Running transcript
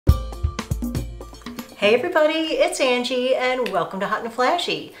Hey everybody, it's Angie and welcome to Hot and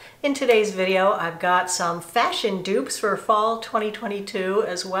Flashy. In today's video, I've got some fashion dupes for fall 2022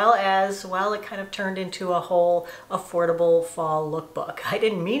 as well as, well, it kind of turned into a whole affordable fall lookbook. I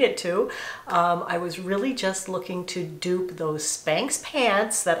didn't mean it to. I was really just looking to dupe those Spanx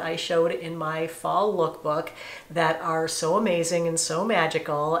pants that I showed in my fall lookbook that are so amazing and so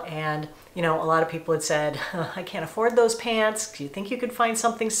magical. And you know, a lot of people had said, I can't afford those pants. Do you think you could find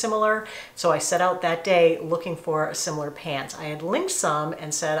something similar? So I set out that day looking for a similar pants. I had linked some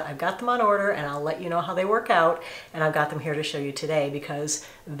and said, I've got them on order and I'll let you know how they work out. And I've got them here to show you today because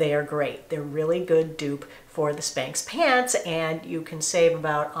they are great. They're really good dupe for the Spanx pants, and you can save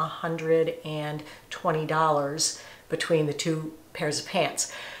about $120 between the two pairs of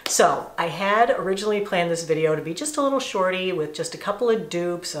pants. So I had originally planned this video to be just a little shorty with just a couple of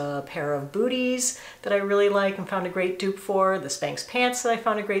dupes, a pair of booties that I really like and found a great dupe for, the Spanx pants that I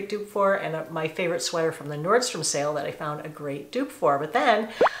found a great dupe for, and my favorite sweater from the Nordstrom sale that I found a great dupe for. But then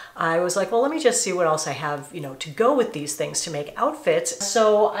I was like, well, let me just see what else I have, you know, to go with these things to make outfits.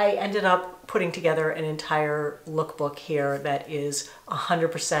 So I ended up putting together an entire lookbook here that is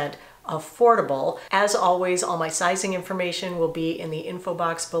 100% affordable. As always, all my sizing information will be in the info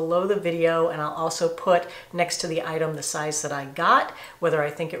box below the video, and I'll also put next to the item the size that I got, whether I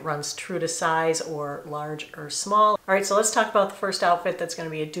think it runs true to size or large or small. All right, so let's talk about the first outfit that's going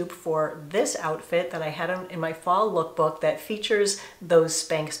to be a dupe for this outfit that I had in my fall lookbook that features those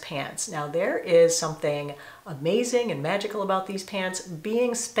Spanx pants. Now there is something amazing and magical about these pants.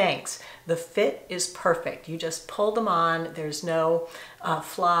 Being Spanx, the fit is perfect. You just pull them on. There's no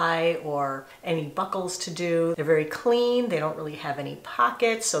fly or any buckles to do. They're very clean. They don't really have any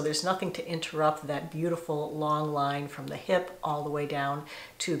pockets, so there's nothing to interrupt that beautiful long line from the hip all the way down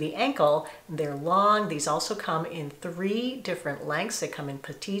to the ankle. They're long. These also come in 3 different lengths. They come in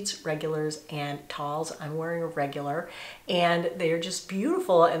petites, regulars, and talls. I'm wearing a regular, and they are just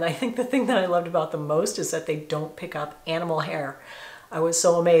beautiful. And I think the thing that I loved about them most is that they don't pick up animal hair. I was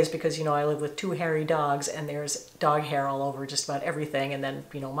so amazed because, you know, I live with 2 hairy dogs and there's dog hair all over just about everything, and then,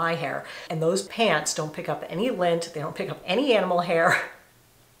 you know, my hair. And those pants don't pick up any lint, they don't pick up any animal hair.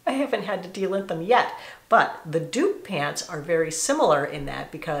 I haven't had to delint them yet, but the dupe pants are very similar in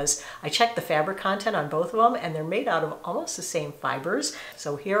that because I checked the fabric content on both of them and they're made out of almost the same fibers.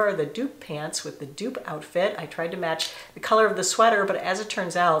 So here are the dupe pants with the Dupe outfit. I tried to match the color of the sweater, but as it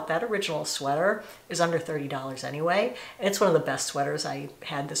turns out, that original sweater is under $30 anyway. And it's one of the best sweaters I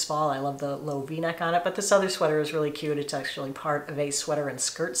had this fall. I love the low V-neck on it, but this other sweater is really cute. It's actually part of a sweater and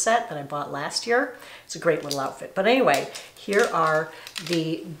skirt set that I bought last year. It's a great little outfit. But anyway, here are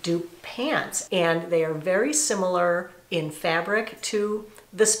the dupe pants, and they are very similar in fabric to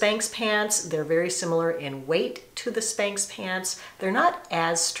the Spanx pants. They're very similar in weight to the Spanx pants. They're not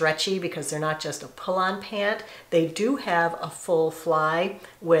as stretchy because they're not just a pull-on pant. They do have a full fly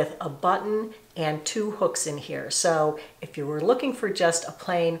with a button and 2 hooks in here. So if you were looking for just a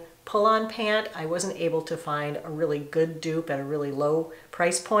plain pull-on pant, I wasn't able to find a really good dupe at a really low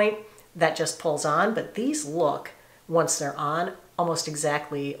price point that just pulls on, but these look, once they're on, almost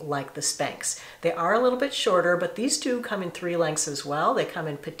exactly like the Spanx. They are a little bit shorter, but these do come in 3 lengths as well. They come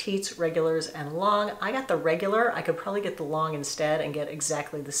in petites, regulars, and long. I got the regular. I could probably get the long instead and get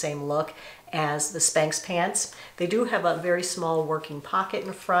exactly the same look as the Spanx pants. They do have a very small working pocket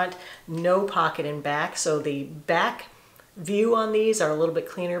in front, no pocket in back, so the back view on these are a little bit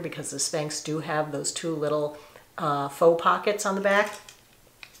cleaner because the Spanx do have those 2 little faux pockets on the back.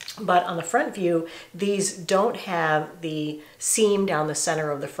 But on the front view, these don't have the seam down the center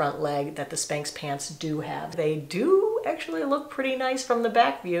of the front leg that the Spanx pants do have. They do actually look pretty nice from the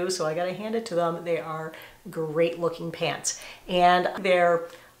back view, so I gotta hand it to them. They are great looking pants. And they're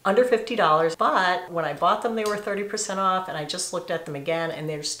under $50, but when I bought them, they were 30% off, and I just looked at them again, and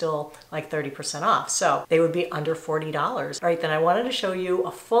they're still like 30% off. So they would be under $40. All right, then I wanted to show you a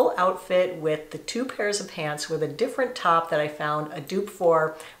full outfit with the 2 pairs of pants with a different top that I found a dupe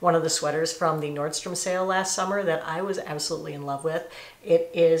for one of the sweaters from the Nordstrom sale last summer that I was absolutely in love with. It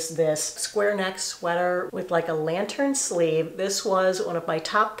is this square neck sweater with like a lantern sleeve. This was one of my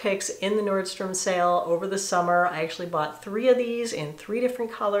top picks in the Nordstrom sale over the summer. I actually bought 3 of these in 3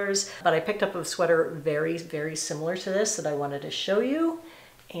 different colors, but I picked up a sweater very, very similar to this that I wanted to show you.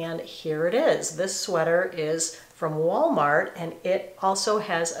 And here it is. This sweater is from Walmart, and it also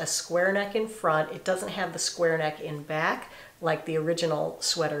has a square neck in front. It doesn't have the square neck in back, like the original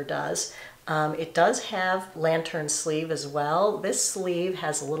sweater does. It does have lantern sleeve as well. This sleeve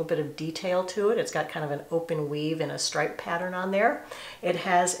has a little bit of detail to it. It's got kind of an open weave and a stripe pattern on there. It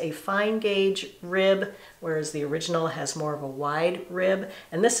has a fine gauge rib, whereas the original has more of a wide rib.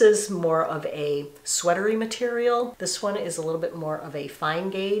 And this is more of a sweatery material. This one is a little bit more of a fine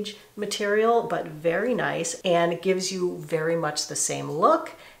gauge material, but very nice, and it gives you very much the same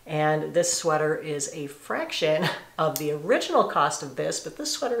look. And this sweater is a fraction of the original cost of this, but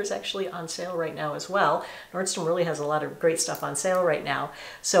this sweater is actually on sale right now as well. Nordstrom really has a lot of great stuff on sale right now.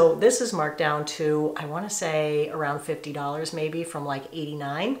 So this is marked down to, I want to say around $50 maybe, from like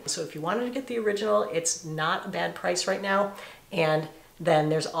 $89. So if you wanted to get the original, it's not a bad price right now. And then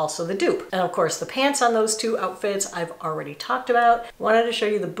there's also the dupe. And of course the pants on those two outfits I've already talked about. Wanted to show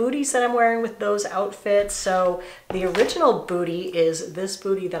you the booties that I'm wearing with those outfits. So the original booty is this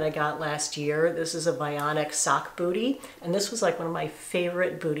booty that I got last year. This is a Bionic sock booty. And this was like one of my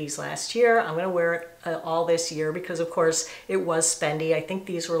favorite booties last year. I'm gonna wear it all this year because of course it was spendy. I think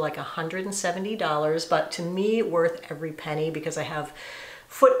these were like $170, but to me worth every penny because I have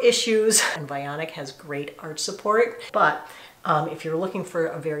foot issues and Bionic has great arch support. But if you're looking for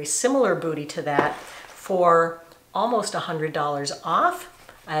a very similar booty to that for almost $100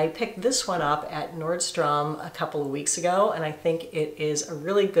 off, I picked this one up at Nordstrom a couple of weeks ago, and I think it is a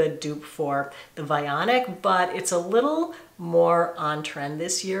really good dupe for the Bionic, but it's a little more on trend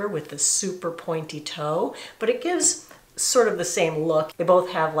this year with the super pointy toe, but it gives sort of the same look. They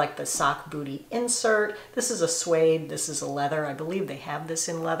both have like the sock booty insert. This is a suede, this is a leather. I believe they have this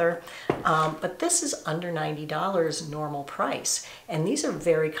in leather, but this is under $90 normal price. And these are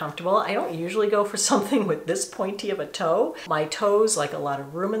very comfortable. I don't usually go for something with this pointy of a toe. My toes like a lot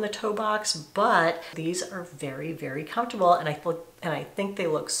of room in the toe box, but these are very, very comfortable. And I think they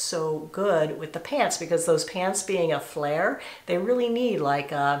look so good with the pants because those pants being a flare, they really need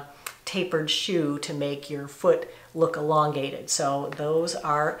like a tapered shoe to make your foot look elongated. So those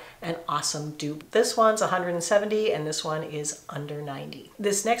are an awesome dupe. This one's $170 and this one is under $90.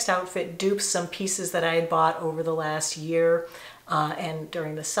 This next outfit dupes some pieces that I had bought over the last year and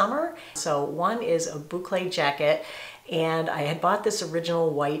during the summer. So one is a boucle jacket, and I had bought this original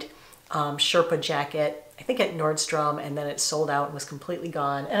white Sherpa jacket, I think at Nordstrom, and then it sold out and was completely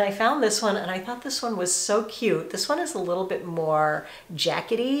gone. And I found this one and I thought this one was so cute. This one is a little bit more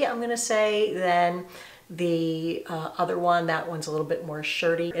jackety, I'm gonna say, than the other one. That one's a little bit more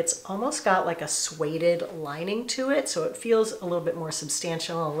shirty. It's almost got like a suede lining to it, so it feels a little bit more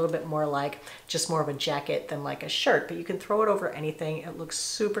substantial and a little bit more like just more of a jacket than like a shirt, but you can throw it over anything. It looks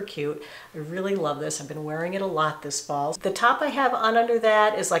super cute. I really love this. I've been wearing it a lot this fall. The top I have on under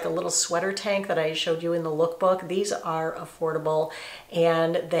that is like a little sweater tank that I showed you in the lookbook. These are affordable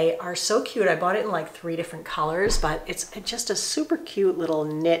and they are so cute. I bought it in like 3 different colors, but it's just a super cute little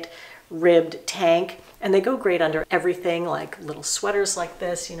knit ribbed tank, and they go great under everything, like little sweaters like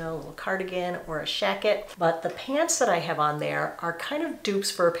this, you know, a little cardigan or a shacket. But the pants that I have on there are kind of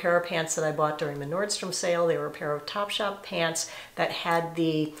dupes for a pair of pants that I bought during the Nordstrom sale. They were a pair of Topshop pants that had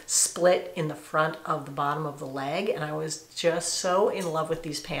the split in the front of the bottom of the leg, and I was just so in love with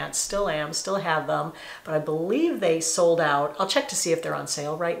these pants. Still am, still have them, but I believe they sold out. I'll check to see if they're on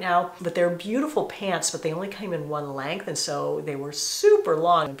sale right now, but they're beautiful pants, but they only came in one length, and so they were super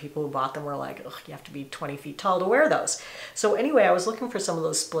long, and people who bought them were like, ugh, you have to be 20 feet tall to wear those. So anyway, I was looking for some of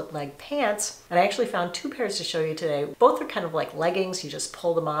those split leg pants, and I actually found 2 pairs to show you today. Both are kind of like leggings, you just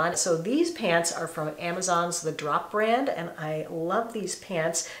pull them on. So these pants are from Amazon's The Drop brand, and I love these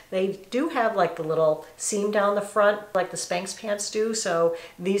pants. They do have like the little seam down the front like the Spanx pants do, so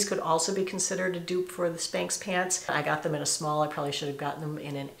these could also be considered a dupe for the Spanx pants. I got them in a small. I probably should have gotten them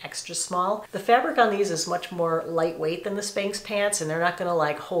in an extra small. The fabric on these is much more lightweight than the Spanx pants, and they're not gonna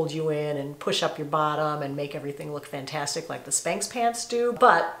like hold you in and push up your bottom and make everything look fantastic like the Spanx pants do,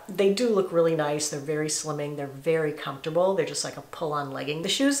 but they do look really nice. They're very slimming, they're very comfortable. They're just like a pull-on legging. The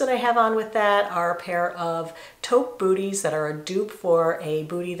shoes that I have on with that are a pair of taupe booties that are a dupe for a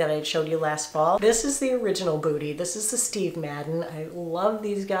booty that I showed you last fall. This is the original booty. This is the Steve Madden. I love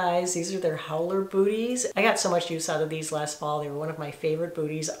these guys. These are their howler booties. I got so much use out of these last fall. They were one of my favorite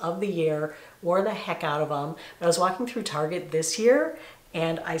booties of the year. Wore the heck out of them. But I was walking through Target this year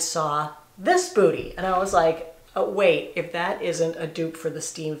and I saw this booty and I was like, oh, wait, if that isn't a dupe for the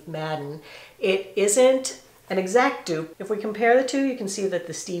Steve Madden, it isn't an exact dupe. If we compare the two, you can see that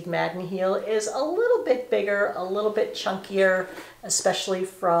the Steve Madden heel is a little bit bigger, a little bit chunkier, especially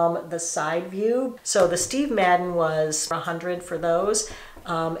from the side view. So the Steve Madden was $100 for those.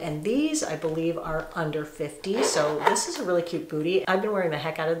 And these, I believe, are under $50. So this is a really cute booty. I've been wearing the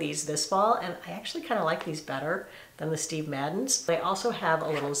heck out of these this fall, and I actually kind of like these better than the Steve Maddens. They also have a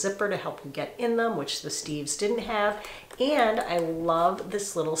little zipper to help you get in them, which the Steves didn't have. And I love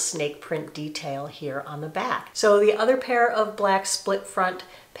this little snake print detail here on the back. So the other pair of black split front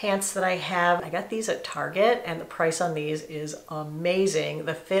pants that I have, I got these at Target and the price on these is amazing.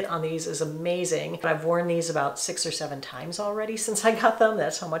 The fit on these is amazing. I've worn these about 6 or 7 times already since I got them.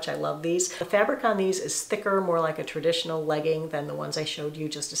 That's how much I love these. The fabric on these is thicker, more like a traditional legging than the ones I showed you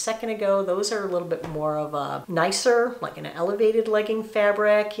just a second ago. Those are a little bit more of a nicer, like an elevated legging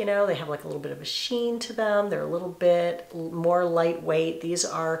fabric. You know, they have like a little bit of a sheen to them. They're a little bit more lightweight. These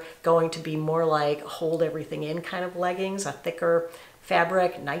are going to be more like hold everything in kind of leggings, a thicker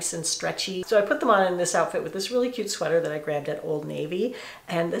fabric, nice and stretchy. So I put them on in this outfit with this really cute sweater that I grabbed at Old Navy.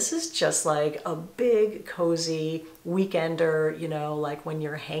 And this is just like a big, cozy weekender, you know, like when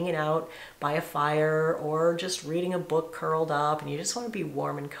you're hanging out by a fire or just reading a book curled up and you just want to be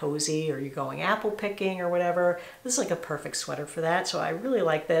warm and cozy, or you're going apple picking or whatever. This is like a perfect sweater for that. So I really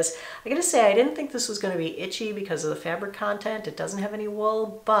like this. I gotta say, I didn't think this was going to be itchy because of the fabric content. It doesn't have any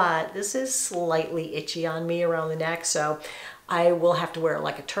wool, but this is slightly itchy on me around the neck. So I will have to wear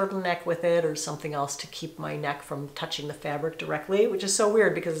like a turtleneck with it or something else to keep my neck from touching the fabric directly, which is so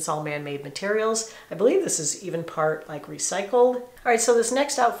weird because it's all man-made materials. I believe this is even part like recycled. All right, so this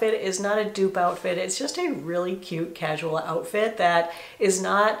next outfit is not a dupe outfit. It's just a really cute casual outfit that is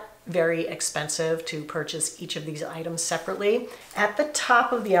not very expensive to purchase each of these items separately. At the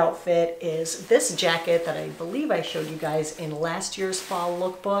top of the outfit is this jacket that I believe I showed you guys in last year's fall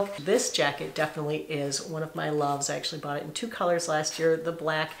lookbook. This jacket definitely is one of my loves. I actually bought it in 2 colors last year, the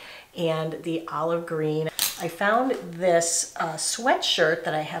black and the olive green. I found this sweatshirt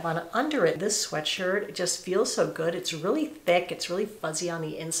that I have on under it. This sweatshirt just feels so good. It's really thick. It's really fuzzy on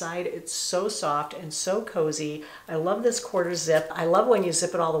the inside. It's so soft and so cozy. I love this quarter zip. I love when you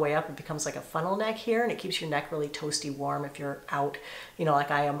zip it all the way up, it becomes like a funnel neck here, and it keeps your neck really toasty warm if you're out, you know,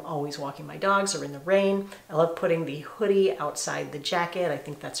 like I am always walking my dogs or in the rain. I love putting the hoodie outside the jacket. I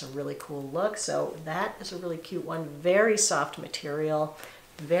think that's a really cool look. So that is a really cute one. Very soft material.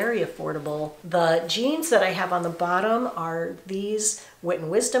 Very affordable. The jeans that I have on the bottom are these Wit and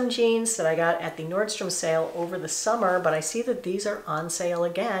Wisdom jeans that I got at the Nordstrom sale over the summer, but I see that these are on sale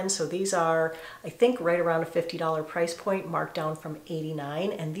again. So these are, I think, right around a $50 price point, marked down from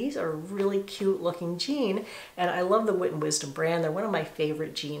 $89. And these are a really cute looking jean. And I love the Wit and Wisdom brand. They're one of my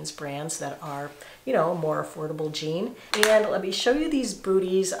favorite jeans brands that are, you know, a more affordable jean. And let me show you these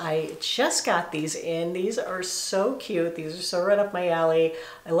booties. I just got these in. These are so cute. These are so right up my alley.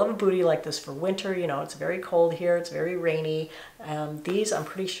 I love a bootie like this for winter. You know, it's very cold here. It's very rainy. These, I'm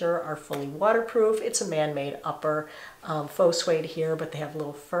pretty sure, are fully waterproof. It's a man-made upper, faux suede here, but they have a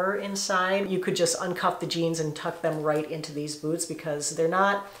little fur inside. You could just uncuff the jeans and tuck them right into these boots because they're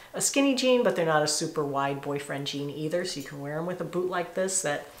not a skinny jean, but they're not a super wide boyfriend jean either. So you can wear them with a boot like this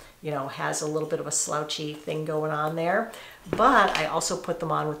that, you know, has a little bit of a slouchy thing going on there. But I also put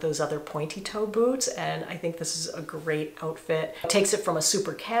them on with those other pointy toe boots, and I think this is a great outfit. It takes it from a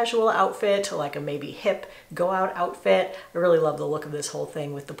super casual outfit to like a maybe hip go out outfit. I really love the look of this whole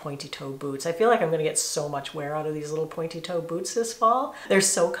thing with the pointy toe boots. I feel like I'm gonna get so much wear out of these little pointy toe boots this fall. They're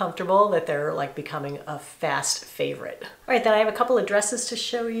so comfortable that they're like becoming a fast favorite. All right, then I have a couple of dresses to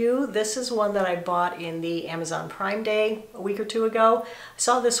show you. This is one that I bought in the Amazon Prime Day a week or 2 ago. I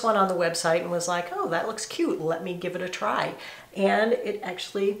saw this one on the website and was like, oh, that looks cute. Let me give it a try. And it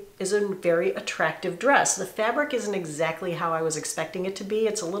actually is a very attractive dress. The fabric isn't exactly how I was expecting it to be.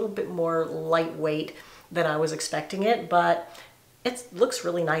 It's a little bit more lightweight than I was expecting it, but it looks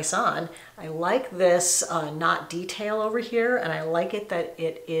really nice on. I like this knot detail over here, and I like it that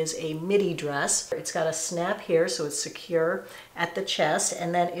it is a midi dress. It's got a snap here, so it's secure at the chest,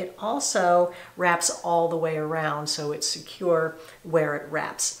 and then it also wraps all the way around, so it's secure where it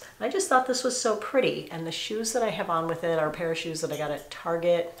wraps. I just thought this was so pretty, and the shoes that I have on with it are a pair of shoes that I got at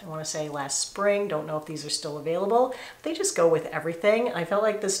Target, I want to say last spring. Don't know if these are still available. They just go with everything. I felt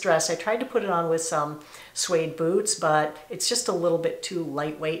like this dress, I tried to put it on with some suede boots, but it's just a little bit too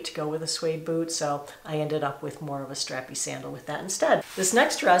lightweight to go with a suede boot, so I ended up with more of a strappy sandal with that instead. This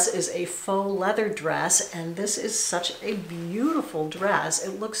next dress is a faux leather dress, and this is such a beautiful dress.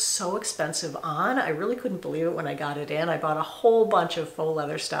 It looks so expensive on. I really couldn't believe it when I got it in. I bought a whole bunch of faux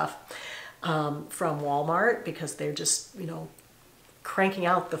leather stuff from Walmart because they're just, you know, cranking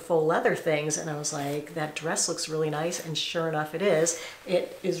out the faux leather things, and I was like, that dress looks really nice, and sure enough it is.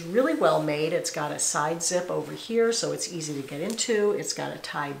 It is really well made. It's got a side zip over here so it's easy to get into. It's got a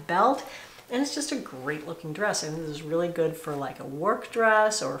tie belt, and it's just a great looking dress. And this is really good for like a work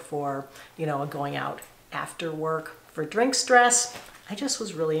dress or for, you know, a going out after work for drinks dress. I just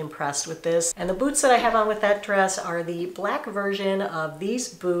was really impressed with this. And the boots that I have on with that dress are the black version of these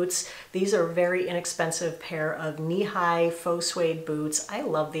boots. These are a very inexpensive pair of knee-high faux suede boots. I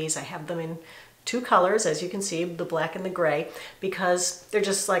love these. I have them in two colors, as you can see, the black and the gray, because they're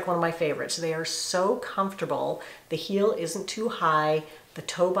just like one of my favorites. They are so comfortable. The heel isn't too high. The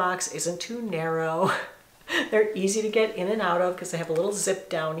toe box isn't too narrow. They're easy to get in and out of because they have a little zip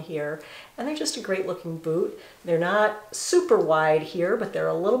down here, and they're just a great looking boot. They're not super wide here, but they're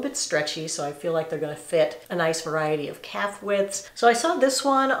a little bit stretchy, so I feel like they're going to fit a nice variety of calf widths. So I saw this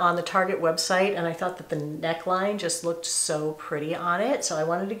one on the Target website, and I thought that the neckline just looked so pretty on it, so I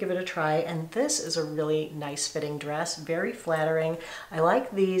wanted to give it a try, and this is a really nice fitting dress, very flattering. I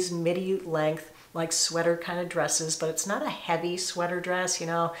like these midi length like sweater kind of dresses, but it's not a heavy sweater dress, you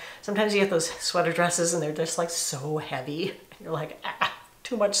know. Sometimes you get those sweater dresses and they're just like so heavy. You're like, ah,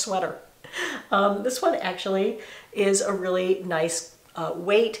 too much sweater. This one actually is a really nice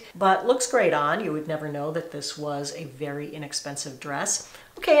weight, but looks great on. You would never know that this was a very inexpensive dress.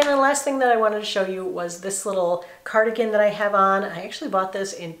 Okay, and the last thing that I wanted to show you was this little cardigan that I have on. I actually bought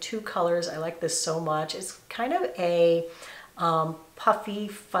this in two colors. I like this so much. It's kind of a puffy,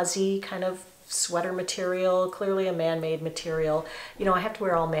 fuzzy kind of sweater material, clearly a man-made material. You know, I have to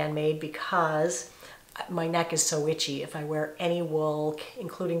wear all man-made because my neck is so itchy. If I wear any wool,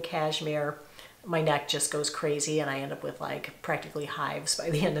 including cashmere, my neck just goes crazy and I end up with like practically hives by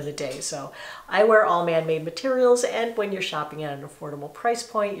the end of the day. So I wear all man-made materials, and when you're shopping at an affordable price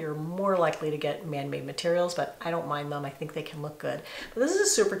point, you're more likely to get man-made materials, but I don't mind them. I think they can look good. But this is a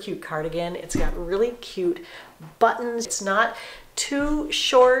super cute cardigan. It's got really cute buttons. It's not too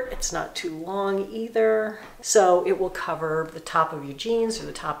short, it's not too long either, so it will cover the top of your jeans or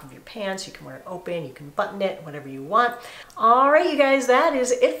the top of your pants. You can wear it open, you can button it, whatever you want. All right, you guys, that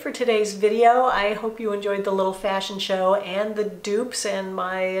is it for today's video. I hope you enjoyed the little fashion show and the dupes and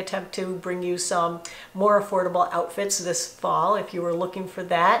my attempt to bring you some more affordable outfits this fall. If you were looking for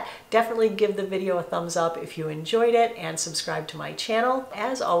that, definitely give the video a thumbs up if you enjoyed it, and subscribe to my channel.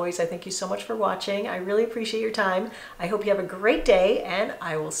 As always, I thank you so much for watching. I really appreciate your time. I hope you have a great day, and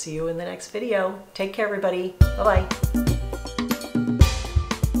I will see you in the next video. Take care, everybody. Bye-bye.